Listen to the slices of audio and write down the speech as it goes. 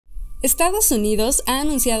Estados Unidos ha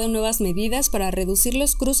anunciado nuevas medidas para reducir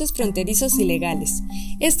los cruces fronterizos ilegales.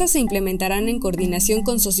 Estas se implementarán en coordinación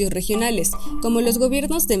con socios regionales, como los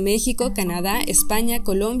gobiernos de México, Canadá, España,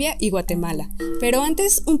 Colombia y Guatemala. Pero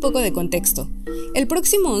antes, un poco de contexto. El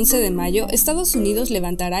próximo 11 de mayo, Estados Unidos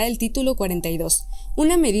levantará el Título 42,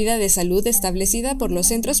 una medida de salud establecida por los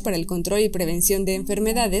Centros para el Control y Prevención de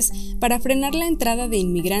Enfermedades para frenar la entrada de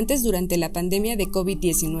inmigrantes durante la pandemia de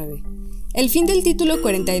COVID-19. El fin del Título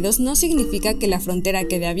 42 no significa que la frontera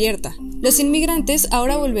quede abierta. Los inmigrantes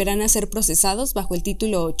ahora volverán a ser procesados bajo el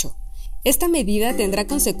Título 8. Esta medida tendrá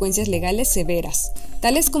consecuencias legales severas,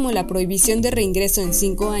 tales como la prohibición de reingreso en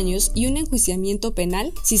 5 años y un enjuiciamiento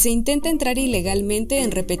penal si se intenta entrar ilegalmente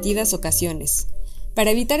en repetidas ocasiones.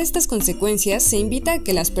 Para evitar estas consecuencias, se invita a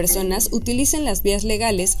que las personas utilicen las vías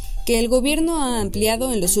legales que el gobierno ha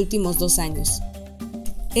ampliado en los últimos 2 años.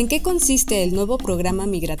 ¿En qué consiste el nuevo programa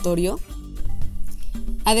migratorio?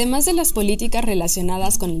 Además de las políticas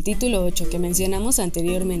relacionadas con el Título 8 que mencionamos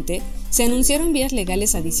anteriormente, se anunciaron vías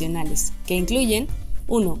legales adicionales, que incluyen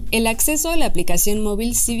 1. El acceso a la aplicación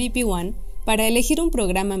móvil CBP One para elegir un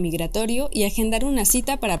programa migratorio y agendar una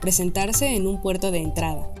cita para presentarse en un puerto de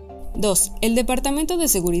entrada. 2. El Departamento de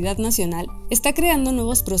Seguridad Nacional está creando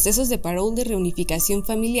nuevos procesos de parole de reunificación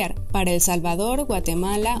familiar para El Salvador,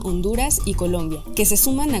 Guatemala, Honduras y Colombia, que se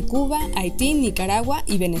suman a Cuba, Haití, Nicaragua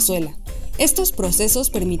y Venezuela. Estos procesos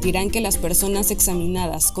permitirán que las personas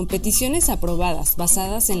examinadas con peticiones aprobadas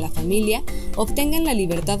basadas en la familia obtengan la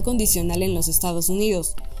libertad condicional en los Estados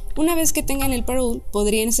Unidos. Una vez que tengan el parole,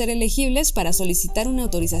 podrían ser elegibles para solicitar una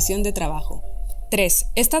autorización de trabajo. 3.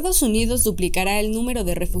 Estados Unidos duplicará el número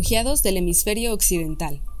de refugiados del hemisferio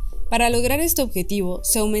occidental. Para lograr este objetivo,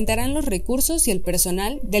 se aumentarán los recursos y el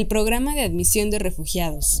personal del programa de admisión de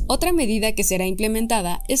refugiados. Otra medida que será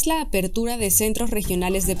implementada es la apertura de centros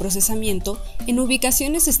regionales de procesamiento en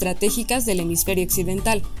ubicaciones estratégicas del hemisferio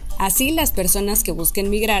occidental. Así, las personas que busquen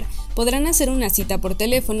migrar podrán hacer una cita por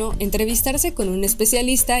teléfono, entrevistarse con un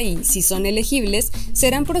especialista y, si son elegibles,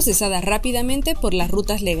 serán procesadas rápidamente por las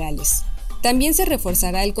rutas legales. También se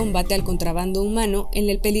reforzará el combate al contrabando humano en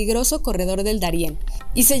el peligroso corredor del Darién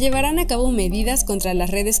y se llevarán a cabo medidas contra las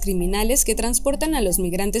redes criminales que transportan a los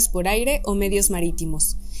migrantes por aire o medios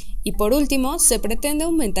marítimos. Y por último, se pretende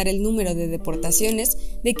aumentar el número de deportaciones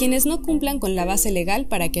de quienes no cumplan con la base legal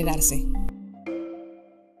para quedarse.